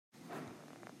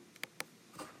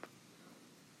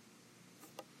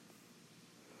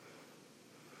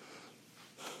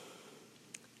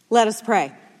Let us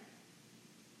pray.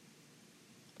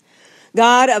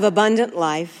 God of abundant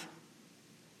life,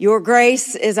 your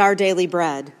grace is our daily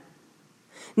bread.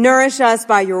 Nourish us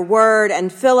by your word and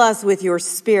fill us with your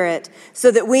Spirit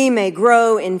so that we may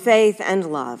grow in faith and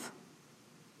love.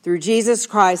 Through Jesus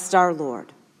Christ our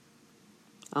Lord.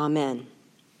 Amen.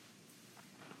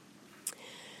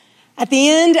 At the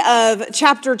end of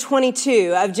chapter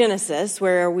 22 of Genesis,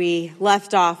 where we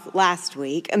left off last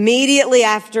week, immediately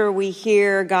after we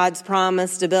hear God's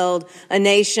promise to build a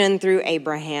nation through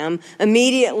Abraham,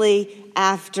 immediately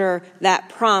after that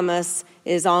promise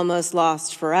is almost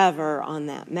lost forever on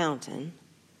that mountain,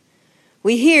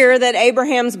 we hear that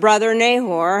Abraham's brother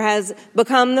Nahor has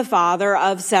become the father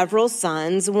of several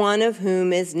sons, one of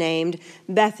whom is named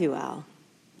Bethuel.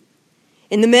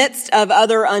 In the midst of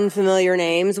other unfamiliar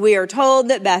names, we are told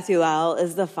that Bethuel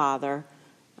is the father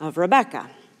of Rebekah.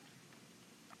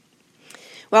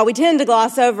 While we tend to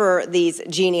gloss over these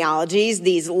genealogies,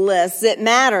 these lists, it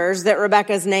matters that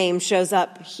Rebekah's name shows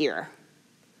up here.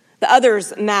 The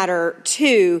others matter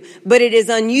too, but it is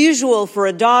unusual for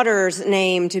a daughter's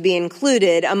name to be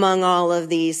included among all of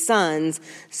these sons,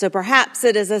 so perhaps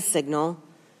it is a signal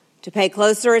to pay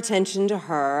closer attention to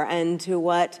her and to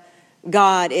what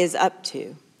God is up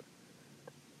to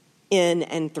in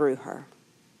and through her.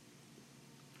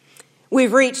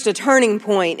 We've reached a turning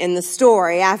point in the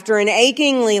story. After an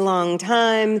achingly long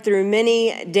time, through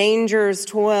many dangers,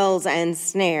 toils, and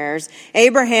snares,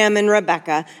 Abraham and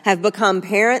Rebekah have become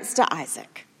parents to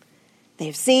Isaac.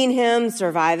 They've seen him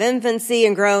survive infancy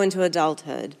and grow into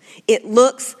adulthood. It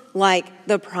looks like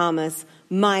the promise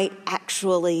might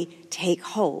actually take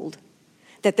hold,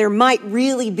 that there might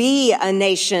really be a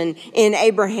nation in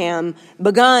Abraham,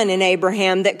 begun in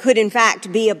Abraham, that could in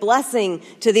fact be a blessing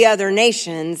to the other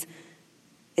nations.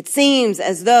 It seems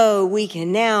as though we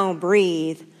can now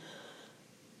breathe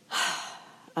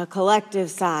a collective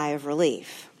sigh of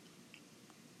relief.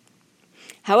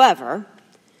 However,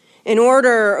 in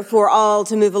order for all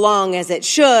to move along as it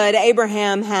should,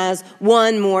 Abraham has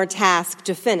one more task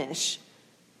to finish.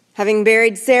 Having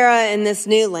buried Sarah in this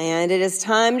new land, it is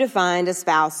time to find a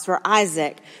spouse for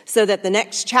Isaac so that the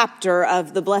next chapter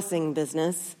of the blessing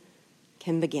business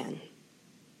can begin.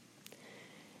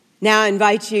 Now I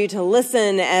invite you to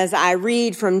listen as I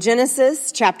read from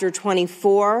Genesis chapter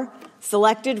 24,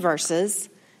 selected verses,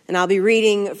 and I'll be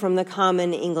reading from the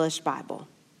Common English Bible.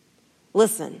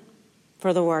 Listen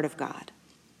for the word of God.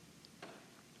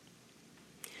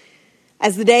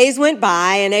 As the days went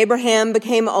by and Abraham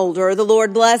became older, the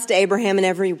Lord blessed Abraham in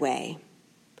every way.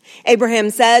 Abraham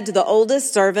said to the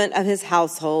oldest servant of his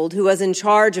household, who was in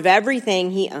charge of everything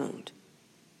he owned,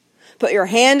 "Put your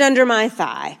hand under my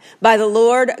thigh. By the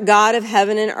Lord God of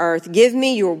heaven and earth, give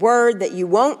me your word that you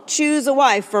won't choose a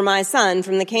wife for my son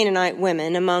from the Canaanite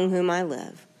women among whom I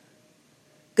live.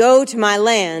 Go to my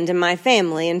land and my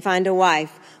family and find a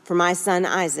wife for my son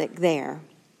Isaac there."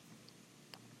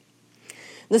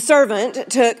 The servant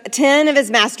took 10 of his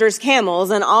master's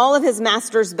camels and all of his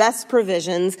master's best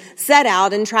provisions, set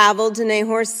out and traveled to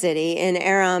Nahor's city in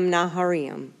Aram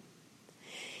Naharaim.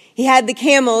 He had the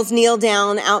camels kneel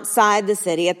down outside the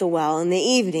city at the well in the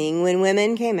evening when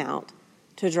women came out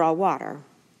to draw water.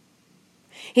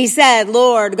 He said,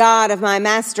 "Lord God of my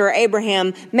master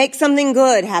Abraham, make something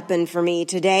good happen for me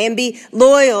today and be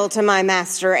loyal to my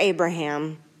master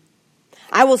Abraham.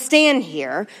 I will stand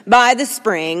here by the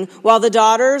spring while the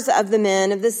daughters of the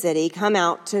men of the city come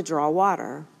out to draw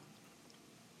water.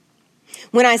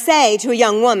 When I say to a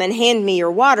young woman, 'Hand me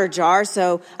your water jar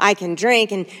so I can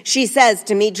drink,' and she says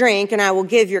to me, 'Drink, and I will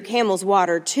give your camels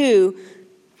water too,'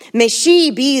 may she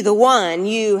be the one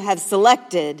you have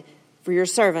selected for your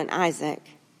servant Isaac.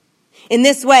 In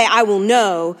this way I will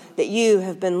know that you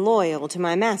have been loyal to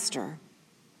my master."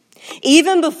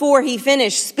 Even before he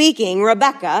finished speaking,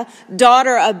 Rebekah,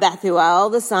 daughter of Bethuel,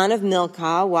 the son of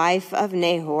Milcah, wife of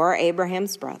Nahor,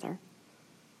 Abraham's brother,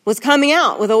 was coming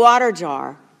out with a water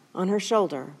jar on her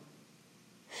shoulder.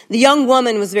 The young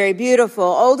woman was very beautiful,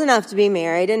 old enough to be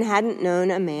married, and hadn't known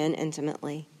a man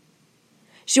intimately.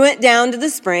 She went down to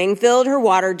the spring, filled her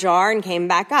water jar, and came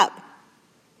back up.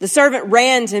 The servant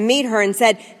ran to meet her and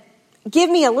said,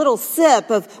 "Give me a little sip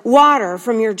of water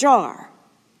from your jar."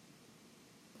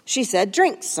 She said,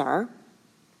 "Drink, sir."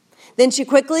 Then she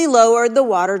quickly lowered the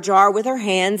water jar with her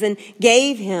hands and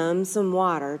gave him some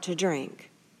water to drink.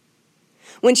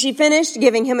 When she finished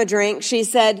giving him a drink, she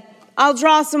said, "I'll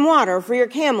draw some water for your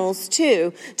camels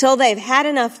too, till they've had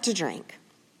enough to drink."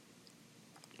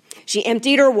 She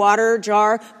emptied her water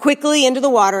jar quickly into the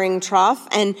watering trough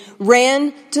and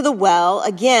ran to the well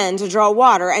again to draw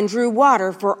water and drew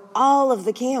water for all of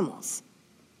the camels.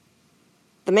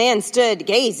 The man stood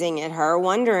gazing at her,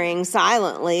 wondering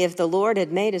silently if the Lord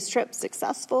had made his trip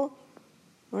successful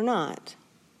or not.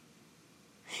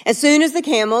 As soon as the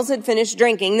camels had finished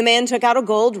drinking, the man took out a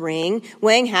gold ring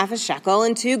weighing 1/2 shekel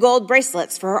and 2 gold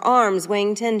bracelets for her arms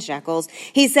weighing 10 shekels.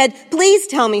 He said, "Please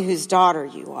tell me whose daughter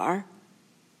you are.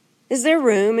 Is there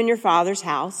room in your father's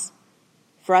house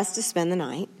for us to spend the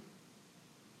night?"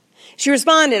 She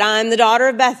responded, "I am the daughter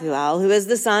of Bethuel, who is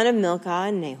the son of Milcah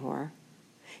and Nahor."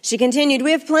 She continued,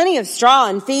 "We have plenty of straw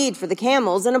and feed for the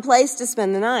camels and a place to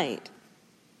spend the night."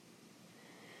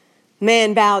 The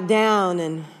man bowed down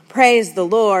and praised the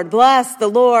Lord. "Bless the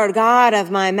Lord, God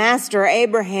of my master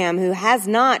Abraham, who has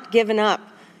not given up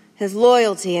his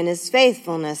loyalty and his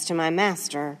faithfulness to my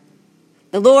master.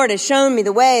 The Lord has shown me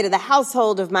the way to the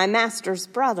household of my master's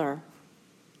brother."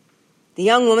 The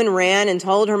young woman ran and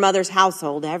told her mother's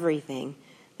household everything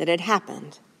that had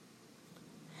happened.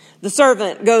 The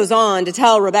servant goes on to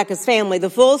tell Rebekah's family the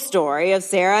full story of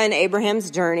Sarah and Abraham's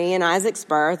journey and Isaac's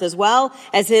birth, as well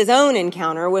as his own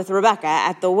encounter with Rebekah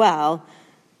at the well.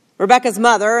 Rebekah's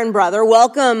mother and brother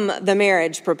welcome the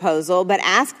marriage proposal, but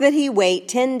ask that he wait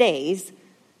 10 days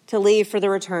to leave for the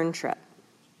return trip.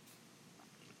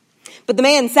 But the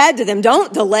man said to them,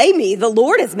 "Don't delay me. The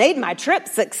Lord has made my trip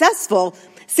successful.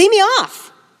 See me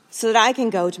off so that I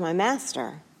can go to my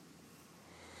master."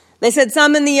 They said,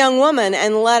 "Summon the young woman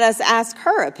and let us ask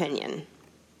her opinion."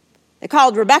 They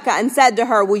called Rebekah and said to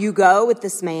her, "Will you go with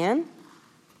this man?"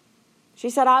 She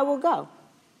said, "I will go."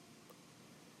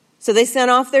 So they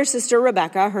sent off their sister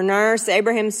Rebekah, her nurse,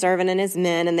 Abraham's servant, and his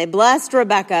men, and they blessed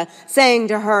Rebekah, saying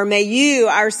to her, "May you,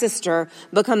 our sister,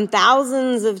 become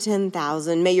thousands of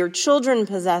 10,000. May your children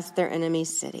possess their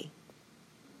enemy's city."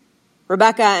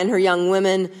 Rebekah and her young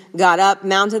women got up,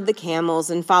 mounted the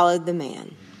camels, and followed the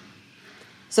man.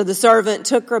 So the servant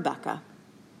took Rebekah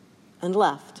and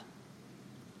left.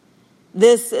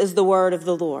 This is the word of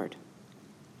the Lord.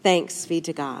 Thanks be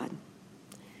to God.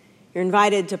 You're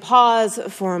invited to pause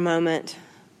for a moment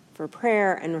for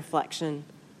prayer and reflection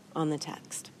on the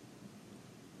text.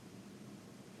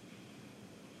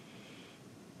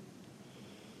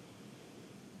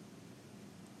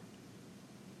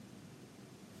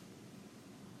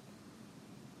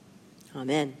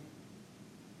 Amen.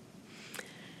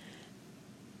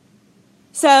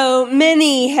 So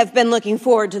many have been looking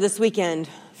forward to this weekend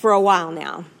for a while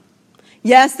now.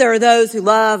 Yes, there are those who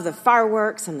love the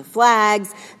fireworks and the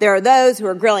flags. There are those who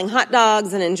are grilling hot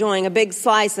dogs and enjoying a big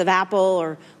slice of apple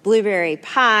or blueberry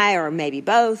pie, or maybe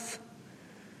both.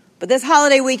 But this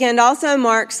holiday weekend also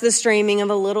marks the streaming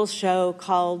of a little show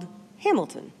called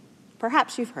Hamilton.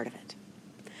 Perhaps you've heard of it.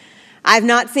 I've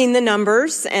not seen the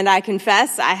numbers, and I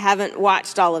confess I haven't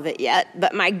watched all of it yet,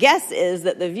 but my guess is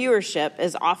that the viewership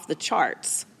is off the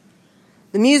charts.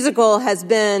 The musical has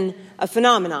been a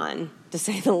phenomenon, to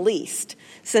say the least,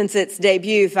 since its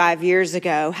debut 5 years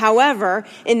ago. However,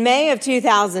 in May of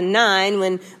 2009,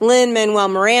 when Lin-Manuel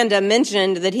Miranda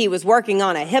mentioned that he was working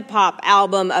on a hip-hop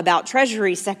album about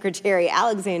Treasury Secretary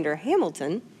Alexander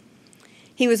Hamilton,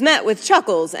 he was met with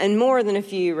chuckles and more than a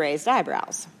few raised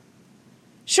eyebrows.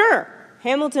 Sure,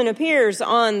 Hamilton appears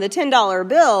on the $10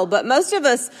 bill, but most of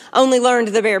us only learned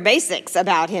the bare basics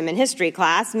about him in history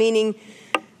class, meaning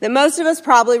that most of us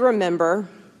probably remember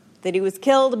that he was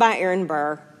killed by Aaron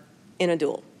Burr in a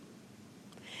duel.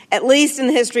 At least in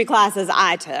the history classes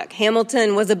I took,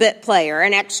 Hamilton was a bit player,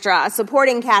 an extra, a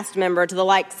supporting cast member to the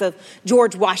likes of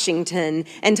George Washington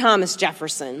and Thomas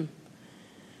Jefferson.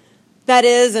 That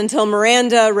is, until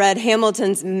Miranda read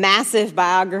Hamilton's massive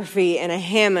biography in a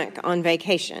hammock on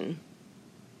vacation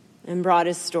and brought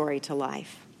his story to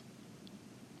life.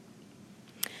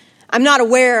 I'm not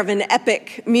aware of an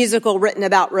epic musical written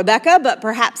about Rebekah, but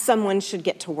perhaps someone should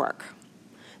get to work.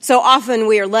 So often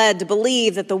we are led to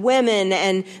believe that the women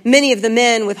and many of the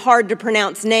men with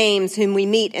hard-to-pronounce names whom we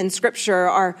meet in Scripture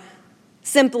are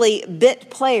simply bit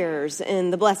players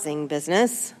in the blessing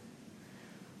business.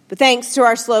 But thanks to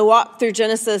our slow walk through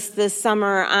Genesis this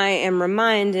summer, I am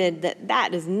reminded that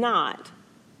that is not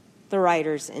the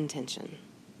writer's intention.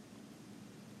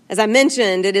 As I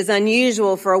mentioned, it is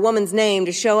unusual for a woman's name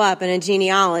to show up in a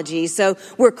genealogy, so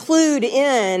we're clued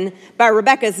in by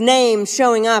Rebekah's name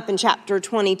showing up in chapter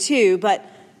 22, but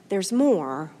there's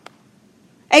more.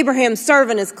 Abraham's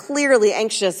servant is clearly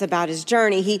anxious about his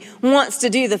journey. He wants to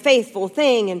do the faithful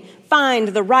thing and find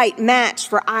the right match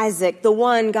for Isaac, the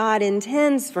one God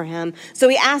intends for him. So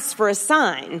he asks for a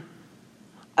sign,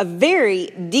 a very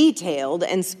detailed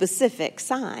and specific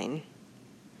sign.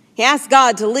 He asks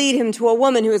God to lead him to a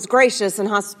woman who is gracious and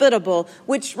hospitable,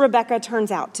 which Rebekah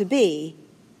turns out to be.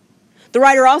 The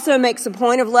writer also makes a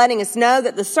point of letting us know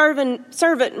that the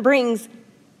servant brings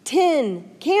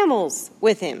 10 camels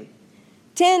with him.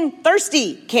 10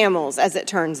 thirsty camels, as it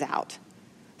turns out.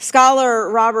 Scholar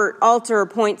Robert Alter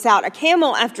points out, a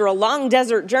camel after a long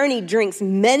desert journey drinks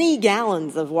many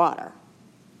gallons of water.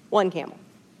 1 camel.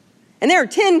 And there are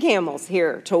 10 camels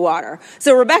here to water.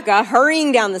 So Rebekah,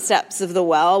 hurrying down the steps of the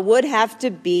well, would have to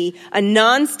be a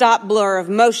nonstop blur of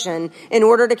motion in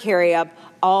order to carry up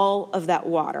all of that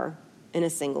water in a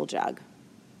single jug.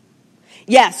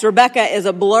 Yes, Rebekah is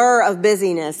a blur of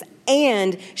busyness,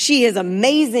 and she is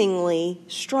amazingly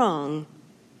strong.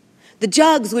 The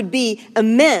jugs would be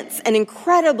immense and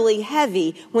incredibly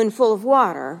heavy when full of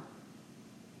water.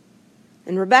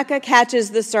 And Rebekah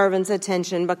catches the servant's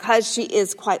attention because she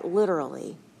is quite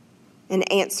literally an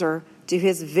answer to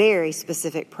his very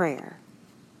specific prayer.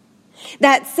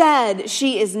 That said,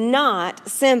 she is not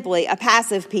simply a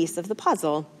passive piece of the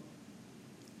puzzle.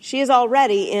 She is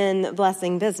already in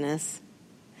blessing business.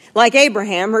 Like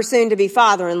Abraham, her soon-to-be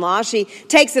father-in-law, she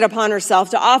takes it upon herself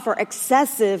to offer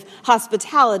excessive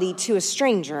hospitality to a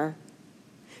stranger.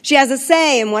 She has a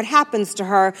say in what happens to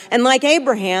her, and like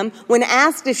Abraham, when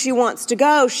asked if she wants to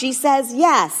go, she says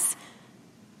yes.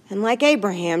 And like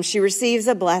Abraham, she receives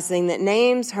a blessing that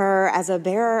names her as a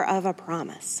bearer of a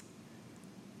promise,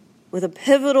 with a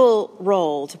pivotal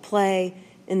role to play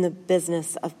in the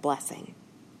business of blessing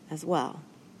as well.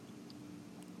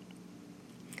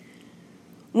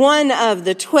 One of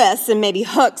the twists and maybe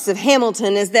hooks of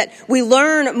Hamilton is that we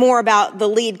learn more about the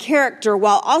lead character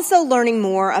while also learning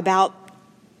more about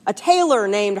a tailor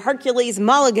named Hercules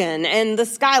Mulligan and the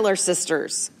Schuyler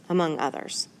sisters, among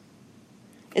others.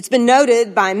 It's been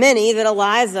noted by many that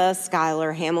Eliza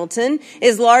Schuyler Hamilton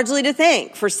is largely to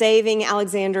thank for saving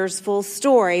Alexander's full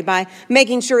story by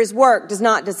making sure his work does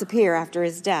not disappear after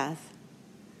his death.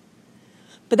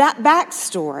 But that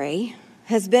backstory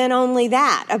has been only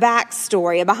that, a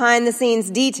backstory, a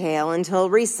behind-the-scenes detail until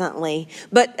recently.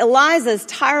 But Eliza's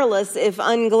tireless, if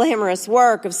unglamorous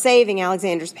work of saving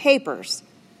Alexander's papers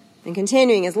and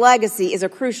continuing his legacy is a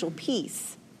crucial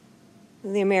piece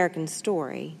of the American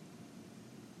story.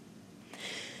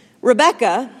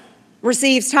 Rebekah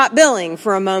receives top billing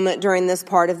for a moment during this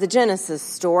part of the Genesis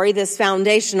story, this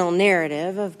foundational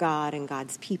narrative of God and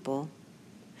God's people.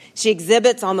 She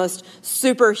exhibits almost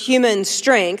superhuman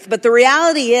strength, but the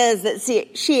reality is that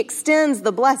she extends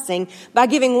the blessing by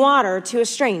giving water to a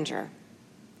stranger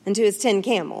and to his 10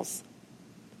 camels.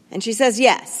 And she says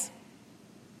yes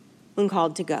when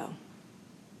called to go.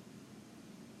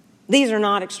 These are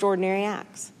not extraordinary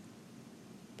acts,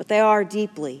 but they are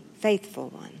deeply faithful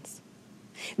ones.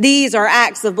 These are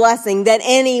acts of blessing that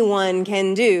anyone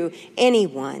can do,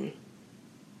 anyone.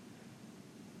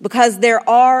 Because there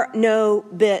are no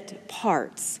bit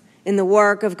parts in the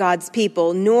work of God's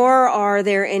people, nor are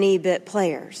there any bit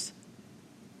players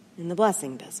in the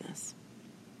blessing business.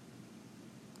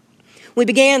 We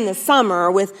began this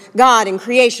summer with God and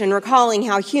creation, recalling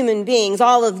how human beings,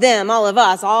 all of them, all of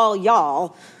us, all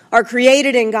y'all, are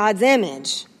created in God's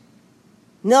image.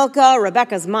 Milcah,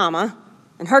 Rebekah's mama,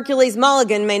 and Hercules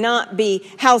Mulligan may not be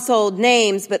household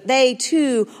names, but they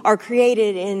too are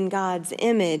created in God's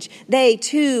image. They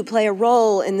too play a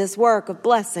role in this work of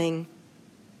blessing.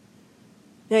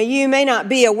 Now, you may not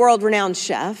be a world-renowned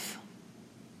chef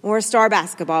or a star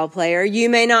basketball player. You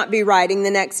may not be writing the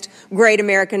next great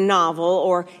American novel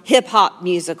or hip-hop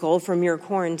musical from your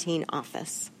quarantine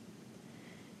office.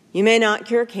 You may not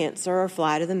cure cancer or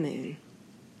fly to the moon.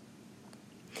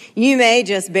 You may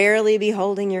just barely be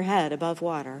holding your head above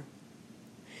water.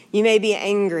 You may be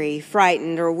angry,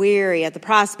 frightened, or weary at the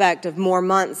prospect of more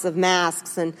months of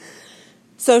masks and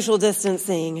social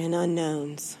distancing and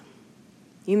unknowns.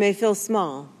 You may feel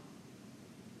small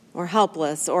or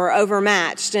helpless or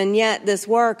overmatched, and yet this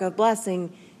work of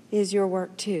blessing is your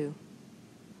work too.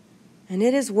 And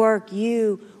it is work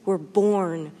you were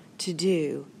born to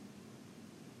do.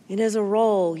 It is a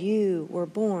role you were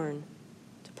born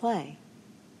to play.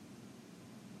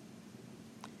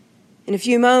 In a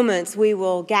few moments, we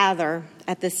will gather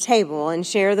at this table and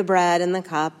share the bread and the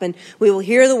cup, and we will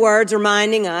hear the words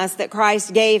reminding us that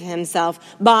Christ gave himself,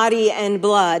 body and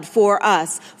blood, for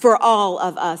us, for all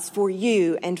of us, for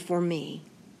you and for me.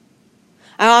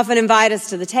 I often invite us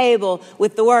to the table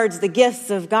with the words, the gifts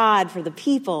of God for the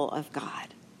people of God.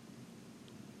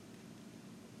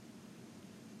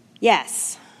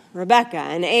 Yes, Rebekah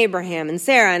and Abraham and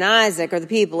Sarah and Isaac are the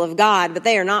people of God, but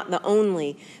they are not the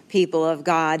only people of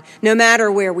God. No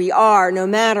matter where we are, no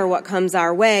matter what comes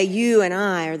our way, you and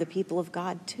I are the people of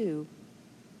God too.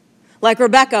 Like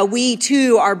Rebekah, we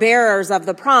too are bearers of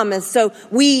the promise, so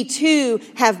we too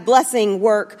have blessing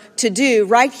work to do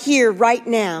right here, right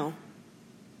now.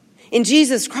 In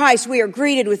Jesus Christ, we are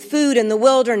greeted with food in the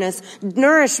wilderness,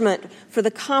 nourishment for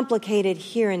the complicated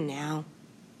here and now,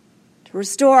 to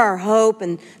restore our hope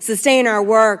and sustain our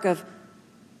work of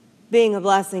being a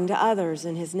blessing to others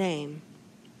in his name.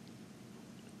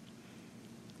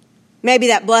 Maybe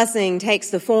that blessing takes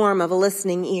the form of a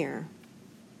listening ear,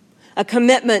 a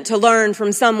commitment to learn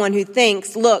from someone who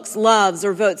thinks, looks, loves,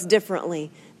 or votes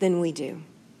differently than we do.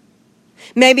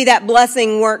 Maybe that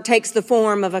blessing work takes the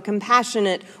form of a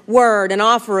compassionate word, an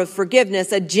offer of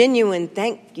forgiveness, a genuine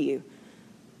thank you,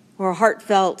 or a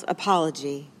heartfelt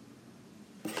apology.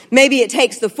 Maybe it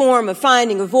takes the form of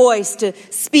finding a voice to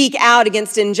speak out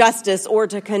against injustice or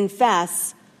to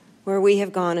confess where we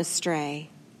have gone astray.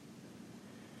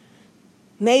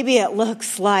 Maybe it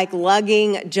looks like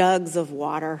lugging jugs of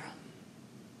water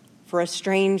for a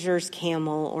stranger's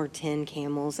camel or 10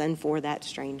 camels and for that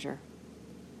stranger.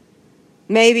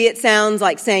 Maybe it sounds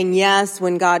like saying yes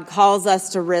when God calls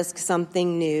us to risk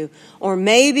something new. Or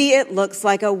maybe it looks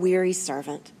like a weary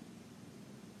servant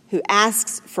who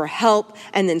asks for help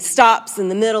and then stops in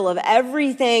the middle of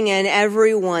everything and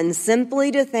everyone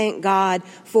simply to thank God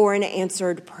for an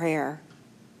answered prayer,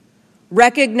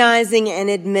 recognizing and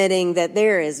admitting that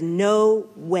there is no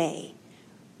way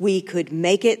we could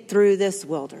make it through this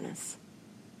wilderness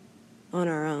on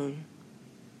our own.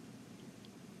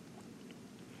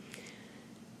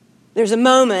 There's a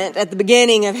moment at the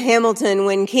beginning of Hamilton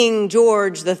when King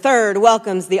George III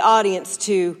welcomes the audience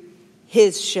to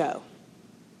his show.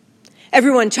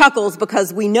 Everyone chuckles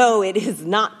because we know it is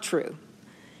not true.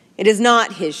 It is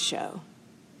not his show.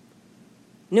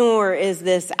 Nor is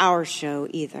this our show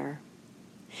either.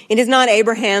 It is not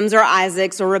Abraham's or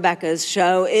Isaac's or Rebekah's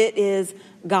show. It is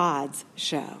God's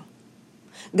show.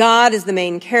 God is the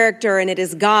main character, and it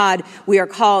is God we are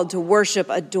called to worship,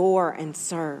 adore, and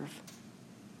serve.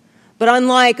 But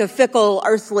unlike a fickle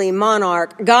earthly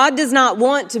monarch, God does not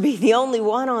want to be the only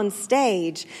one on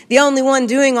stage, the only one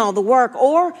doing all the work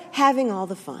or having all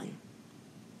the fun.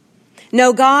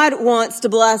 No, God wants to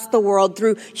bless the world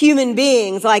through human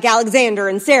beings like Alexander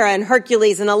and Sarah and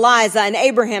Hercules and Eliza and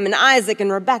Abraham and Isaac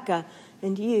and Rebekah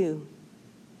and you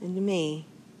and me.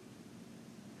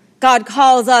 God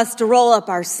calls us to roll up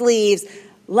our sleeves,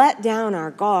 let down our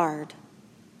guard,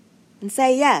 and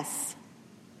say yes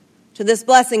to this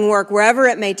blessing work wherever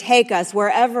it may take us,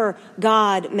 wherever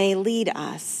God may lead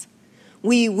us.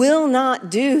 We will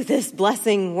not do this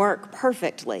blessing work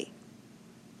perfectly.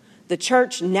 The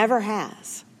church never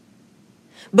has.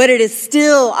 But it is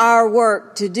still our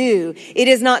work to do. It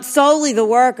is not solely the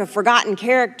work of forgotten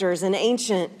characters and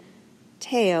ancient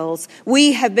tales.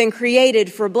 We have been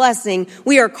created for blessing.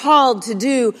 We are called to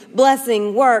do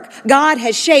blessing work. God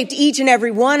has shaped each and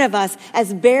every one of us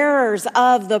as bearers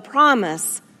of the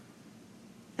promise.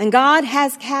 And God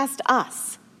has cast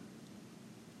us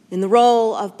in the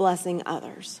role of blessing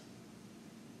others.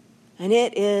 And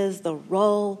it is the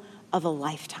role of a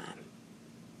lifetime.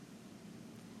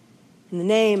 In the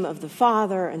name of the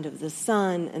Father, and of the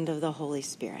Son, and of the Holy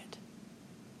Spirit.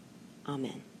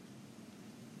 Amen.